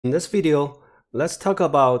In this video, let's talk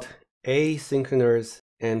about asynchronous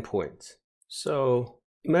endpoints. So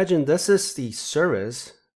imagine this is the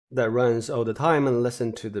service that runs all the time and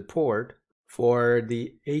listens to the port for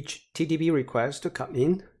the HTTP request to come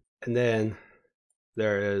in. And then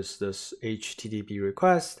there is this HTTP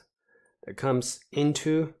request that comes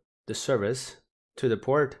into the service to the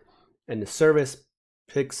port, and the service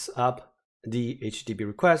picks up the HTTP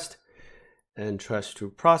request and tries to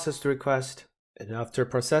process the request. And after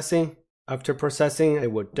processing,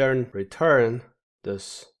 it would then return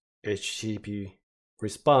this HTTP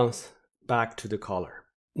response back to the caller.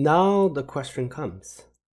 Now the question comes,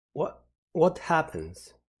 what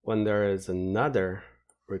happens when there is another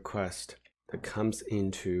request that comes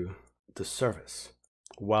into the service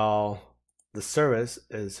while the service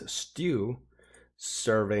is still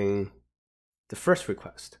serving the first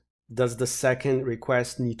request? Does the second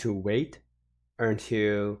request need to wait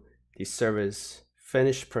until the service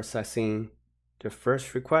finish processing the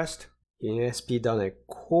first request? In ASP.NET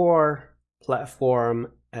Core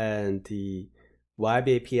platform and the Web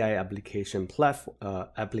API application framework,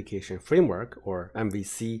 or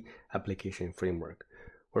MVC application framework.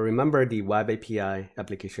 Well, remember, the Web API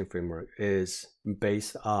application framework is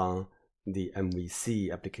based on the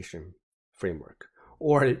MVC application framework,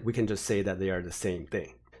 or we can just say that they are the same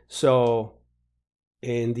thing. So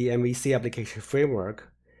in the MVC application framework,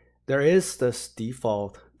 there is this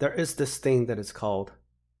thing that is called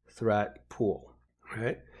thread pool,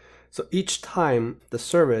 right? So each time the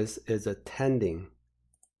service is attending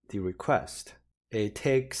the request, it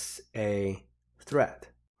takes a thread,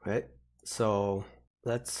 right? So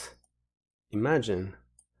let's imagine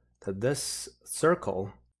that this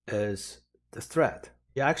circle is the thread.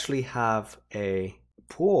 You actually have a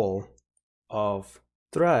pool of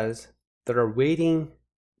threads that are waiting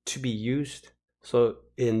to be used. So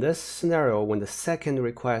in this scenario, when the second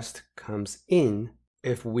request comes in,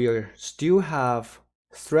 if we still have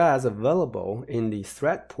threads available in the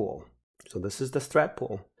thread pool, so this is the thread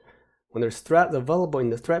pool. When there's threads available in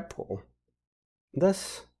the thread pool,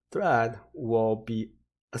 this thread will be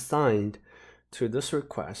assigned to this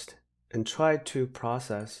request and try to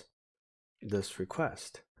process this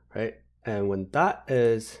request, right? And when that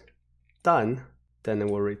is done, then it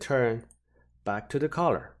will return back to the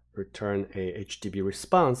caller, return a HTTP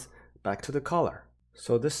response back to the caller.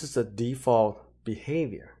 So this is the default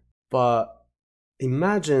behavior. But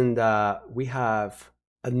imagine that we have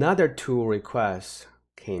another 2 requests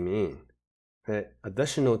came in, right?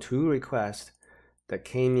 Additional 2 requests that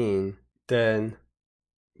came in, then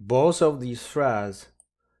both of these threads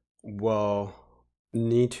will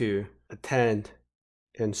need to attend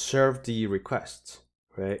and serve the requests,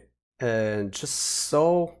 right? And just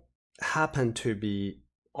so happen to be,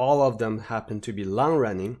 all of them happen to be long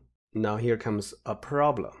running. Now here comes a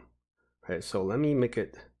problem, right? So let me make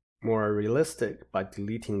it more realistic by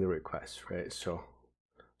deleting the request, right? So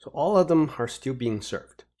all of them are still being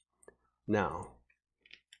served. Now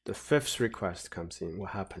the 5th request comes in.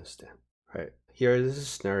 What happens then, right? Here is a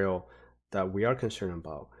scenario that we are concerned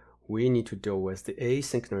about. We need to deal with the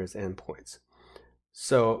asynchronous endpoints.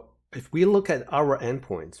 So if we look at our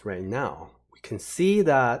endpoints right now, we can see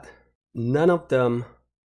that none of them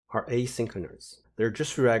are asynchronous. They're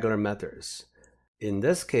just regular methods. In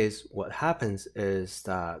this case, what happens is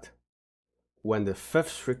that when the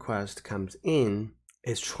 5th request comes in,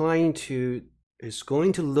 it's going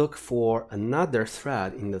to look for another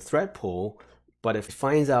thread in the thread pool, but it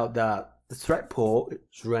finds out that the thread pool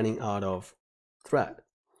is running out of thread.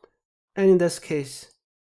 And in this case,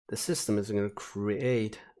 the system is going to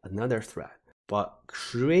create another thread. But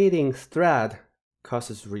creating thread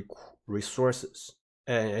costs resources,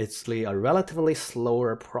 and it's a relatively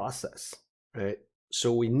slower process, right?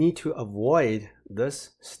 So we need to avoid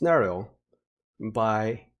this scenario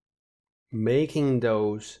by making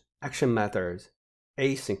those action methods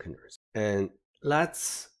asynchronous. And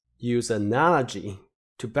let's use an analogy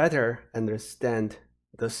to better understand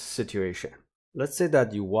this situation. Let's say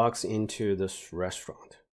that you walk into this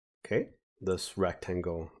restaurant, okay? This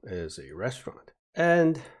rectangle is a restaurant,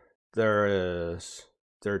 and there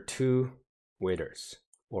are 2 waiters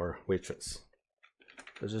or waitress.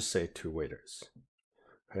 Let's just say 2 waiters.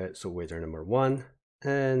 All right, so waiter number 1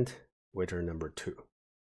 and waiter number 2.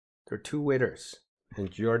 There are 2 waiters,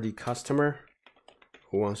 and you're the customer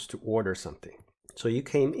who wants to order something. So you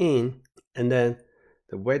came in, and then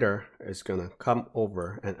the waiter is gonna come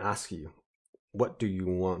over and ask you, what do you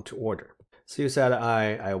want to order? So you said,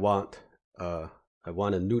 I want a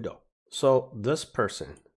noodle. So this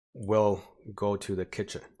person will go to the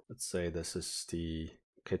kitchen. Let's say this is the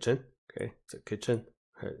kitchen. Okay, it's a kitchen.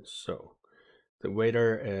 Okay, so the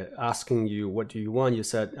waiter asking you, what do you want? You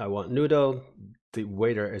said, I want noodle. The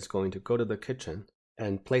waiter is going to go to the kitchen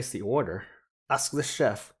and place the order. Ask the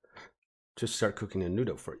chef to start cooking the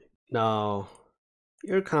noodle for you. Now,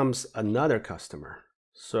 here comes another customer.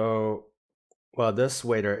 So, while this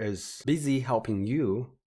waiter is busy helping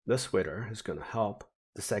you, this waiter is going to help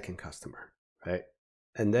the second customer, right?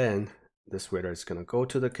 And then this waiter is going to go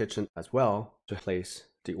to the kitchen as well to place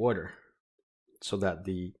the order so that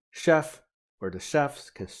the chef or the chefs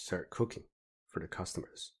can start cooking for the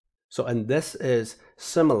customers. So, and this is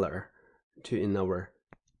similar to in our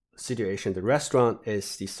situation, the restaurant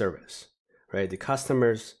is the service, right? The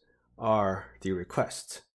customers are the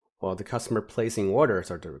requests, while the customer placing orders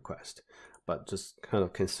are the request. But just kind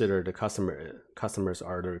of consider the customers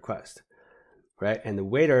are the request, right? And the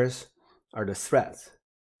waiters are the threads.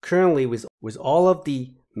 Currently, with all of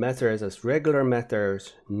the methods as regular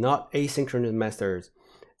methods, not asynchronous methods,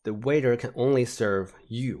 the waiter can only serve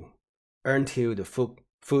you until the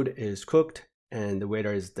food is cooked, and the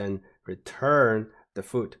waiter is then return the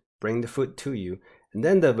food, bring the food to you, and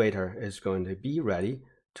then the waiter is going to be ready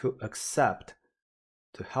to accept,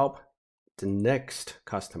 to help the next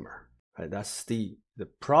customer. Right? That's the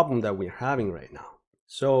problem that we're having right now.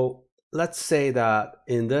 So let's say that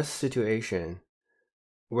in this situation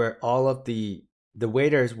where all of the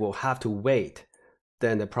waiters will have to wait,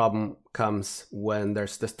 then the problem comes when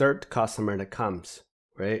there's the third customer that comes,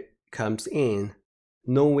 right? Comes in,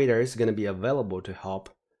 no waiter is going to be available to help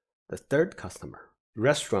the third customer. The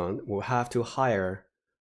restaurant will have to hire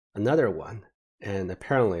another one, and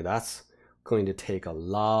apparently that's going to take a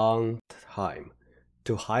long time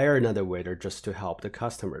to hire another waiter just to help the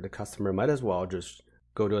customer. The customer might as well just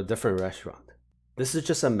go to a different restaurant. This is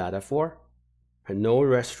just a metaphor. And no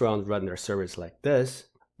restaurant run their service like this.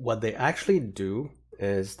 What they actually do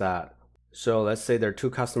is that, so let's say there are two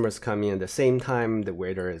customers coming in at the same time, the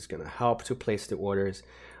waiter is going to help to place the orders.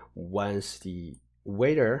 Once the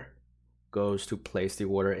waiter goes to place the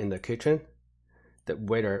order in the kitchen, the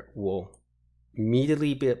waiter will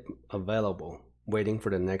immediately be available, waiting for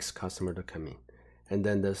the next customer to come in. And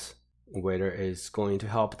then this waiter is going to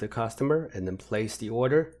help the customer and then place the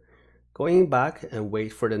order, going back and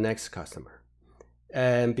wait for the next customer.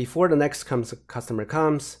 And before the next customer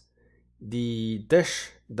comes, the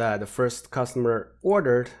dish that the first customer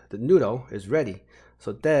ordered, the noodle, is ready.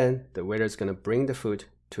 So then the waiter is going to bring the food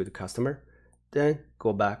to the customer, then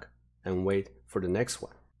go back and wait for the next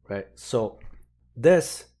one, right? So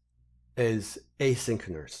this is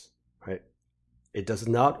asynchronous, right? It does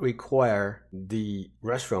not require the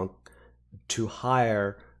restaurant to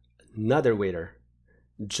hire another waiter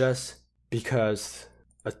just because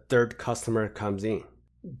a third customer comes in.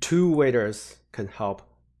 Two waiters can help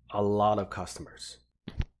a lot of customers.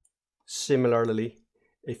 Similarly,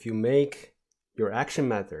 if you make your action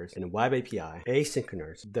methods in a web API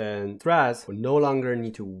asynchronous, then threads will no longer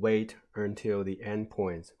need to wait until the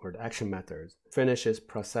endpoints or the action methods finishes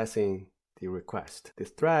processing the request. The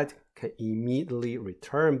thread can immediately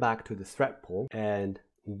return back to the thread pool and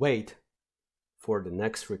wait for the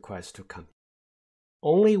next request to come.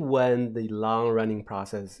 Only when the long-running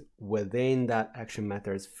process within that action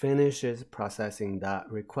method finishes processing that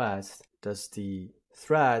request does the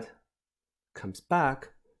thread comes back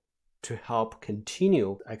to help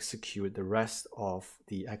continue to execute the rest of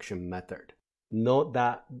the action method. Note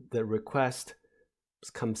that the request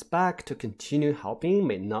comes back to continue helping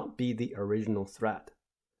may not be the original thread,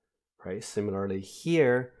 right? Similarly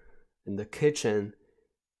here in the kitchen,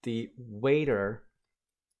 the waiter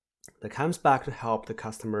that comes back to help the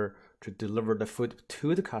customer to deliver the food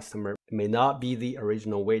to the customer may not be the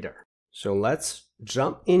original waiter. So let's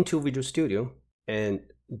jump into Visual Studio and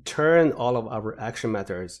turn all of our action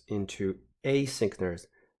methods into asynchronous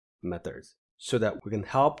methods so that we can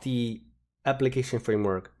help the application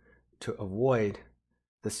framework to avoid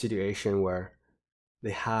the situation where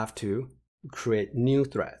they have to create new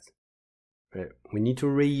threads. Right? We need to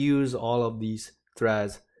reuse all of these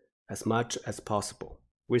threads as much as possible.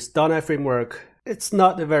 With .NET Framework, it's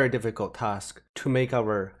not a very difficult task to make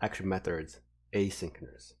our action methods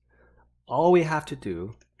asynchronous. All we have to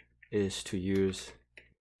do is to use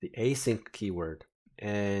the async keyword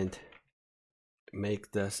and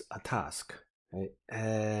make this a task. Right?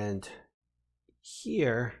 And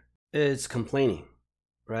here it's complaining,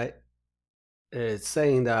 right? It's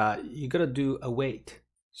saying that you gotta do await.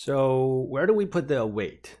 So where do we put the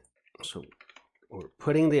await? So we're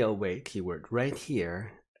putting the await keyword right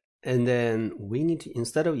here. And then we need to,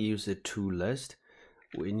 instead of use the toList,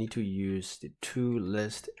 we need to use the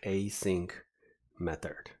toList async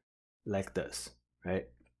method like this, right?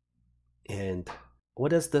 And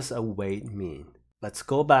what does this await mean? Let's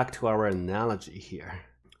go back to our analogy here.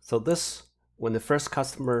 So this, when the first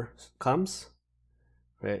customer comes,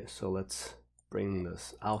 right? So let's bring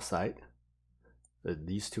this outside.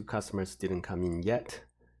 These two customers didn't come in yet.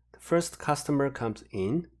 The first customer comes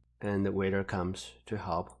in, and the waiter comes to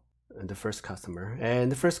help the first customer.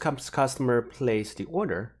 And the first customer placed the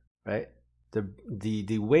order, right?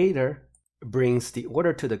 The waiter brings the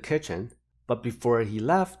order to the kitchen, but before he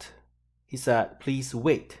left, he said, please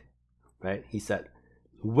wait, right? He said,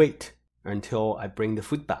 wait until I bring the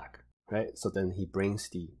food back, right? So then he brings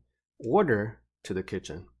the order to the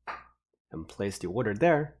kitchen and places the order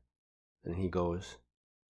there. And he goes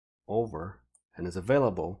over and is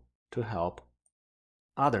available to help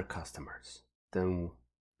other customers. Then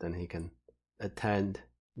he can attend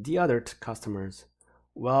the other customers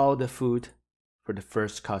while the food for the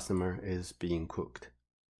first customer is being cooked.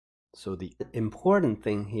 So the important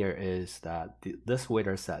thing here is that this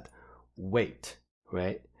waiter said, wait,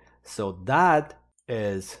 right? So that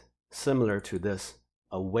is similar to this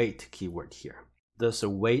await keyword here. This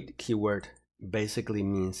await keyword basically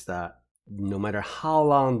means that no matter how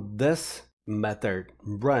long this method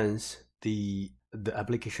runs, the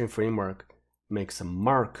application framework makes a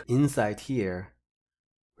mark inside here,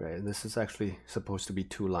 right? This is actually supposed to be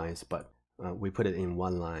 2 lines, but we put it in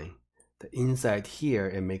 1 line. The inside here,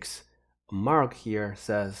 it makes a mark here,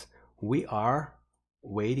 says we are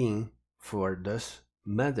waiting for this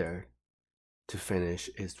method to finish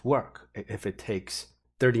its work. If it takes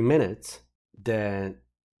 30 minutes, then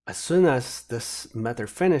as soon as this method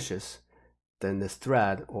finishes, then this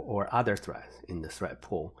thread or other threads in the thread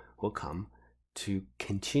pool will come to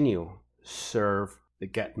continue serve the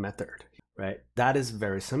get method, right? That is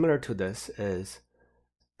very similar to this. Is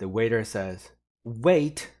the waiter says,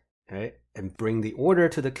 wait, right? And bring the order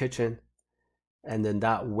to the kitchen. And then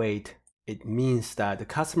that wait, it means that the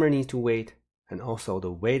customer needs to wait, and also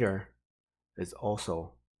the waiter is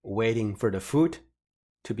also waiting for the food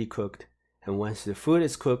to be cooked. And once the food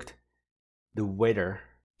is cooked, the waiter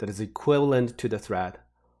that is equivalent to the thread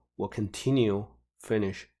will continue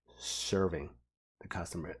finish serving the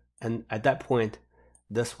customer. And at that point,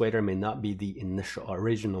 this waiter may not be the initial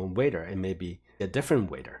original waiter. It may be a different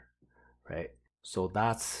waiter, right? So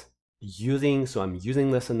I'm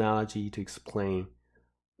using this analogy to explain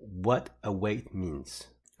what await means.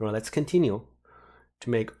 Well, let's continue to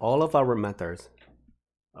make all of our methods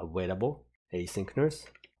awaitable, asynchronous,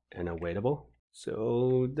 and awaitable.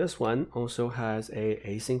 So this one also has a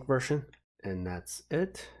async version, and that's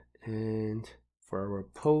it. And for our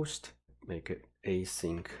post, make it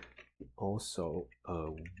async. Also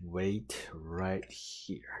await right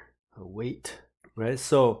here. Await, right?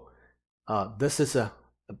 So this is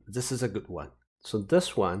a good one. So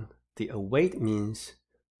this one, the await means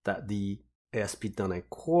that the ASP.NET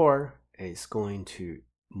Core is going to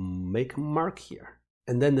make a mark here,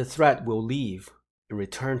 and then the thread will leave and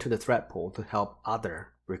return to the thread pool to help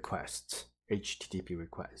other requests, HTTP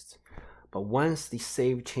requests. But once the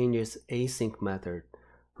save changes async method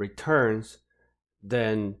returns,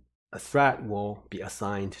 then a thread will be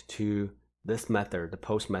assigned to this method, the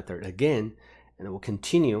post method again, and it will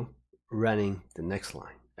continue running the next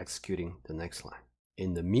line, executing the next line.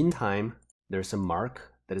 In the meantime, there's a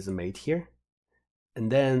mark that is made here, and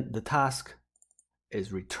then the task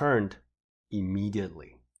is returned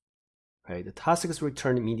immediately. Right? The task is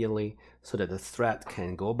returned immediately so that the thread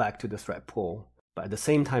can go back to the thread pool. But at the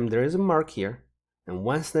same time, there is a mark here, and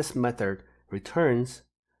once this method returns,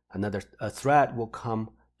 a thread will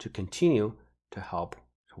come to continue to help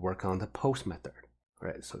to work on the post method.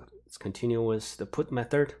 Right? So let's continue with the put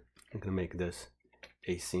method. I'm gonna make this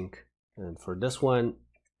async, and for this one,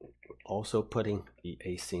 also putting the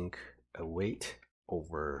async await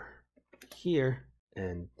over here,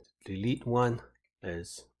 and delete one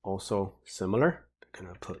is also similar. I'm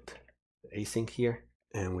gonna put the async here,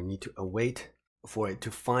 and we need to await for it to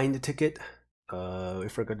find the ticket. We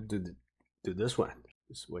forgot to do this one.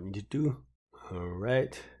 This is what we need to do. All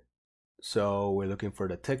right. So we're looking for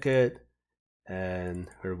the ticket, and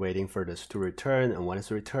we're waiting for this to return. And when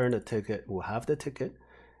it's returned, the ticket will have the ticket,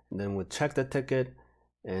 and then we'll check the ticket,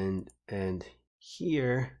 and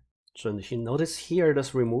here. So you notice here,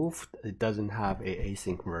 this removed. It doesn't have a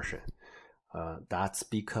async version. That's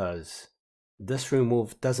because this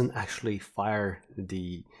remove doesn't actually fire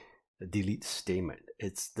the delete statement.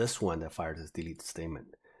 It's this one that fires the delete statement.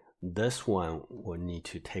 This one will need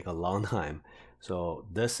to take a long time. So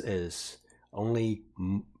this is only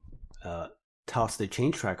tells the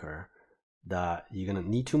change tracker that you're gonna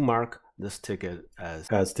need to mark this ticket as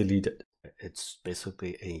deleted. It's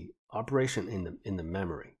basically a operation in the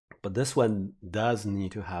memory. But this one does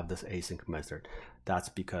need to have this async method. That's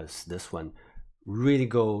because this one really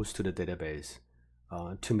goes to the database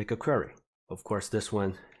to make a query. Of course, this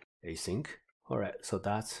one async. All right, so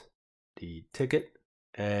that's the ticket.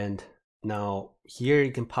 And now here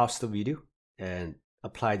you can pause the video and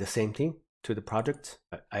apply the same thing to the project.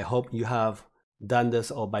 I hope you have done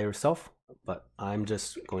this all by yourself, but I'm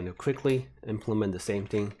just going to quickly implement the same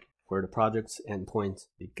thing for the project's endpoint.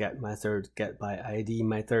 The get method, get by ID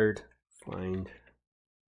method, find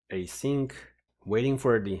async, waiting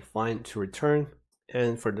for the find to return.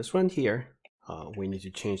 And for this one here, we need to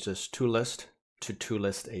change this toList to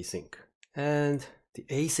toList async. And the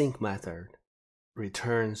async method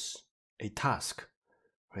returns a task,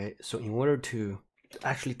 right? So in order to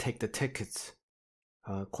actually take the tickets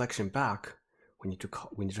collection back, we need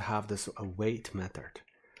to have this await method,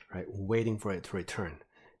 right? Waiting for it to return.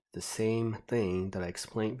 The same thing that I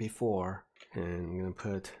explained before, and I'm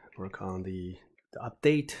gonna work on the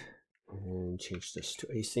update and change this to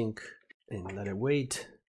async and let it wait.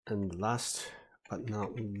 And last but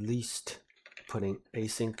not least, putting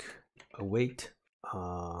async await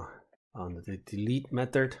on the delete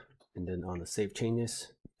method and then on the save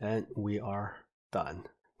changes, and we are done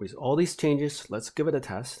with all these changes. Let's give it a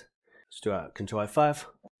test. Let's do a Control F5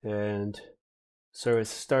 and service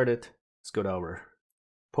started. Let's go to our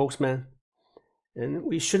Postman, and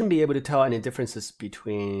we shouldn't be able to tell any differences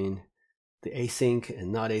between the async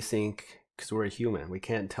and not async because we're a human. We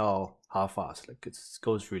can't tell how fast, like it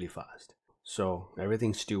goes really fast. So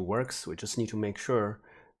everything still works. We just need to make sure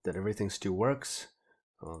that everything still works.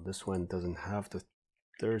 This one doesn't have the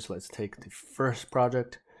third, so let's take the first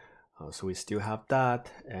project. So we still have that,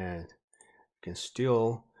 and we can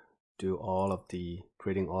still do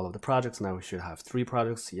creating all of the projects. Now we should have 3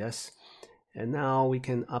 projects, yes. And now we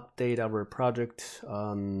can update our project,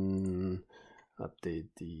 update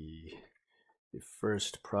the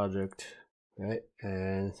first project, right?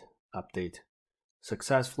 And update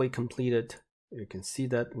successfully completed. You can see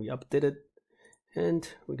that we updated,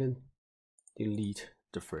 and we can delete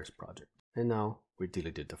the first project. And now we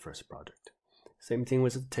deleted the first project. Same thing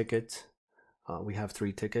with the ticket. We have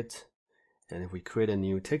 3 tickets, and if we create a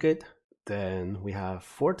new ticket, then we have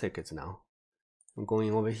 4 tickets now. I'm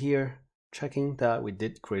going over here, checking that we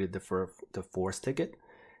did create the 4th ticket,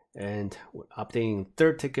 and we're updating the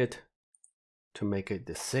 3rd ticket to make it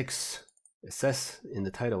the 6th. It says in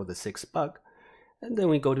the title the 6th bug, and then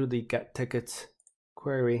we go to the get tickets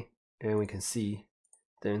query, and we can see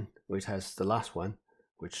then which has the last one,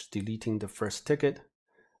 which deleting the first ticket.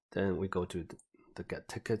 Then we go to the get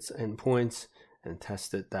tickets endpoints and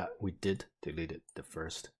tested that we did deleted the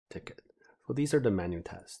first ticket. So these are the manual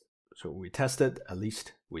tests. So we tested, at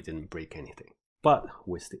least we didn't break anything. But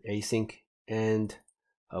with the async and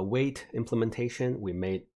await implementation, we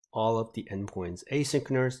made all of the endpoints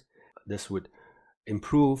asynchronous. This would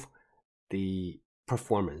improve the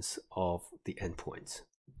performance of the endpoints.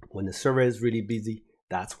 When the server is really busy,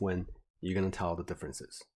 that's when you're going to tell the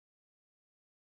differences.